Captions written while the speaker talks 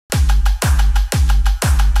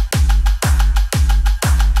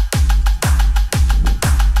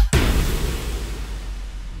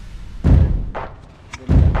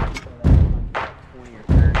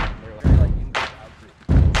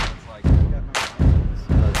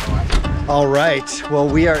All right, well,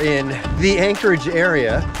 we are in the Anchorage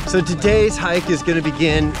area. So today's hike is going to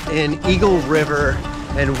begin in Eagle River,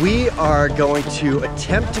 and we are going to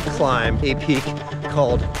attempt to climb a peak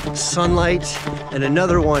called Sunlight and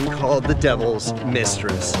another one called the Devil's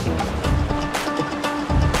Mistress.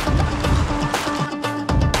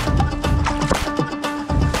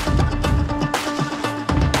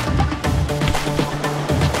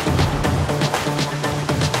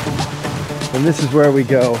 And this is where we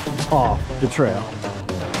go off the trail.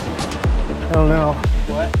 I don't know.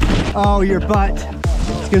 What? Oh, your butt.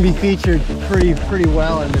 It's gonna be featured pretty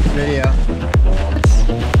well in this video.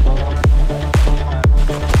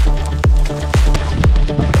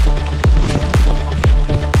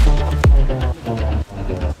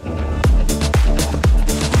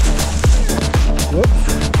 Whoops.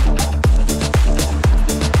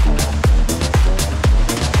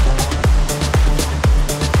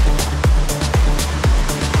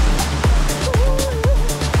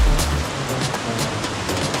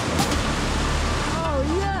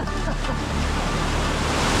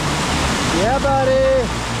 Yeah, buddy.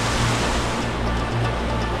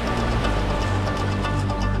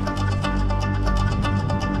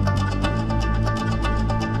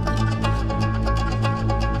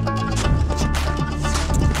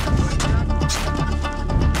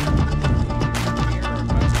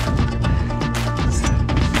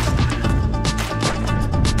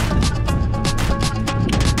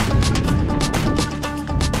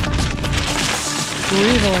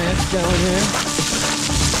 Scree lance down here.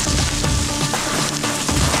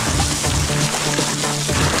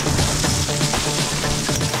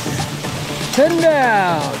 Heading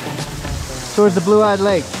down towards the Blue-Eyed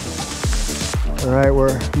Lake. All right,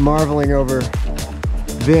 we're marveling over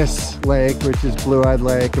this lake, which is Blue-Eyed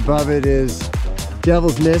Lake. Above it is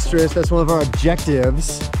Devil's Mistress. That's one of our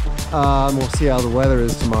objectives. We'll see how the weather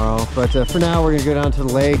is tomorrow. But for now, we're gonna go down to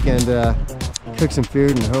the lake and cook some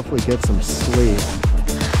food and hopefully get some sleep.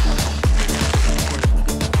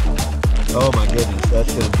 Oh my goodness,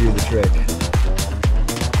 that's gonna do the trick.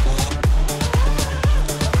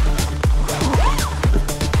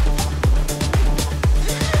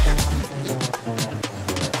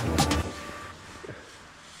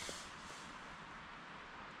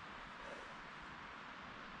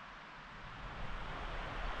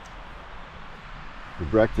 For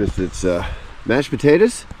breakfast, it's mashed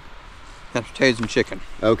potatoes? Mashed potatoes and chicken.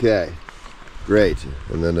 Okay, great.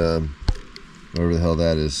 And then whatever the hell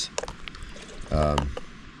that is.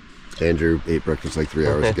 Andrew ate breakfast like 3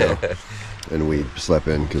 hours ago, and we slept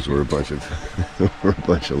in because we're a bunch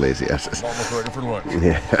of lazy asses. I'm almost ready for lunch.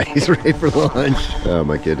 Yeah, he's ready for lunch. Oh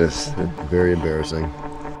my goodness, very embarrassing.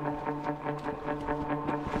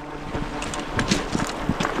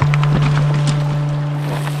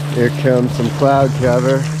 Here comes some cloud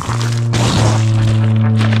cover.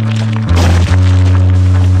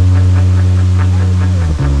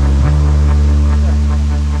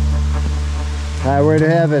 Highway to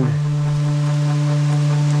heaven.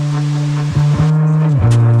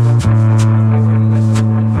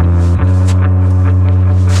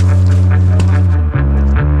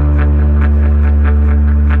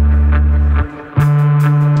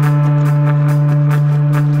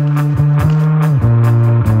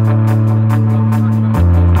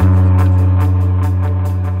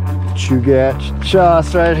 Chugach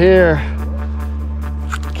choss right here.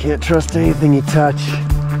 Can't trust anything you touch.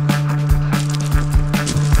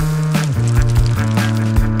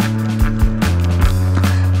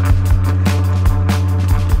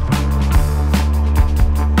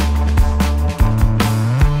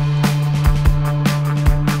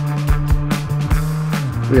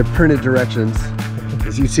 We have printed directions.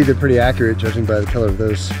 As you see, they're pretty accurate, judging by the color of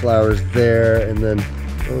those flowers there, and then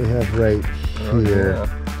what we have right here. Oh,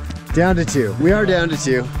 yeah. Down to 2. We are down to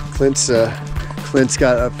 2. Clint's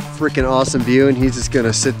got a freaking awesome view, and he's just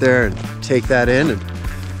gonna sit there and take that in, and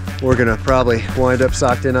we're gonna probably wind up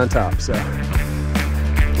socked in on top. So.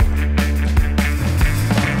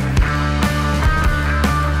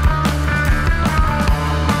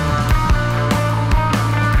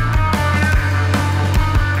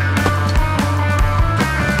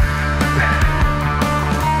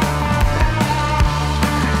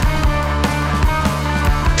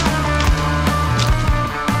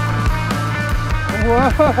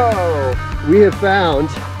 Whoa! We have found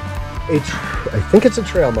I think it's a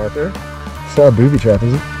trail marker. It's not a booby trap,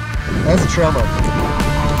 is it? That's a trail marker.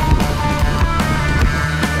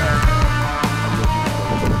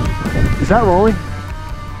 Is that rolling?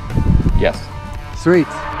 Yes. Sweet.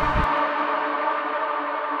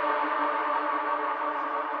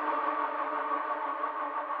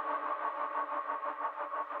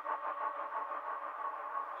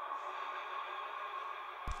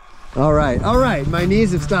 All right, my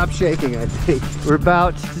knees have stopped shaking, I think. We're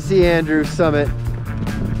about to see Andrew summit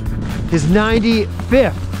his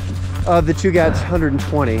 95th of the Chugach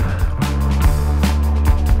 120. It's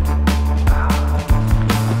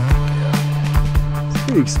a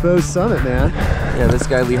pretty exposed summit, man. Yeah, this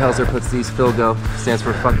guy Lee Helser puts these Philgo, stands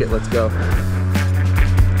for fuck it, let's go.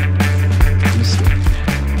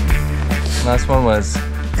 Last one was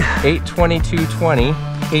 8/22/20.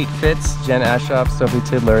 Kate Fitz, Jen Ashoff, Sophie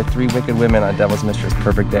Tidler, 3 wicked women on Devil's Mistress.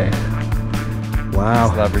 Perfect day. Wow.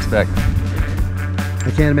 Just love, respect.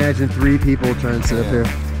 I can't imagine 3 people trying to sit up here.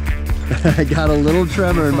 I got a little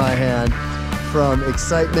tremor in my hand from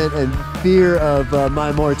excitement and fear of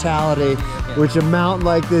my mortality, which a mountain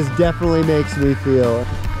like this definitely makes me feel.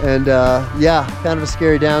 And yeah, kind of a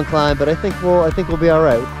scary down climb, but I think we'll be all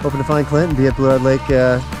right. Hoping to find Clint and be at Blue Eyed Lake,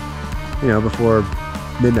 you know, before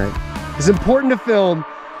midnight. It's important to film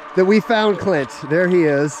that we found Clint. There he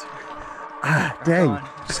is. Ah, dang.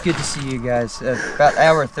 It's good to see you guys. About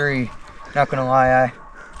hour 3, not gonna lie,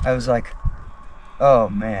 I was like, oh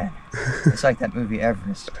man, it's like that movie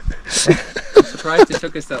Everest. I'm surprised it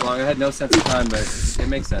took us that long. I had no sense of time, but it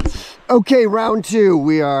makes sense. Okay, round 2.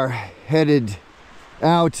 We are headed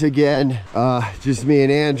out again. Just me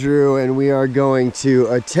and Andrew, and we are going to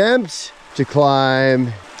attempt to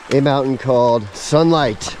climb a mountain called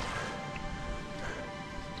Sunlight.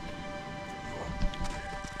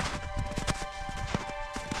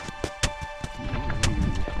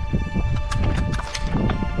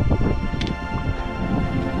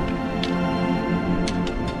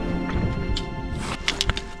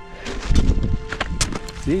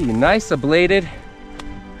 See, nice ablated,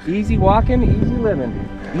 easy walking, easy living,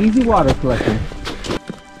 easy water collecting.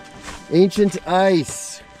 Ancient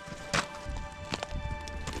ice.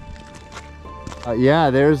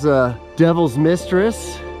 Yeah, there's a Devil's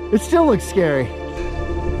Mistress. It still looks scary.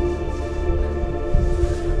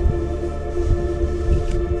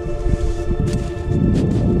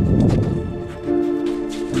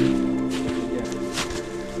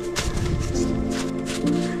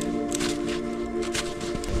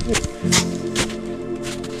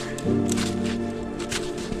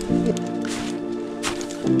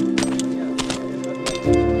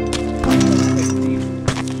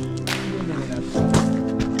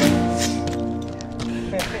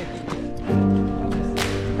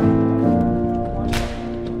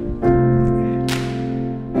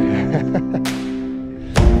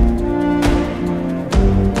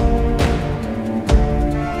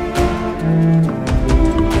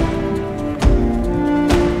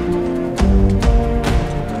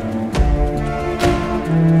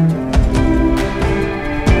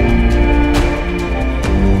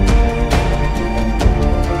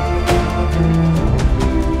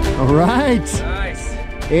 Nice.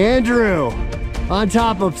 Andrew, on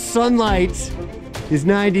top of Sunlight, is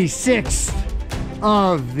 96th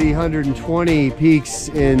of the 120 peaks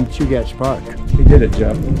in Chugach Park. We did it,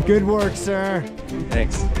 Joe. Good work, sir.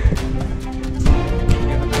 Thanks.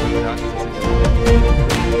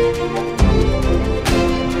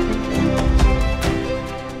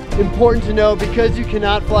 Important to know, because you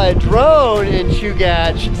cannot fly a drone in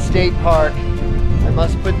Chugach State Park, I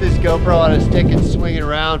must put this GoPro on a stick and swing it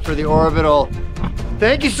around for the orbital.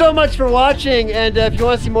 Thank you so much for watching, and if you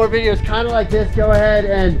want to see more videos kind of like this, go ahead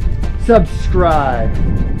and subscribe. I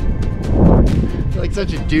feel like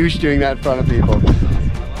such a douche doing that in front of people.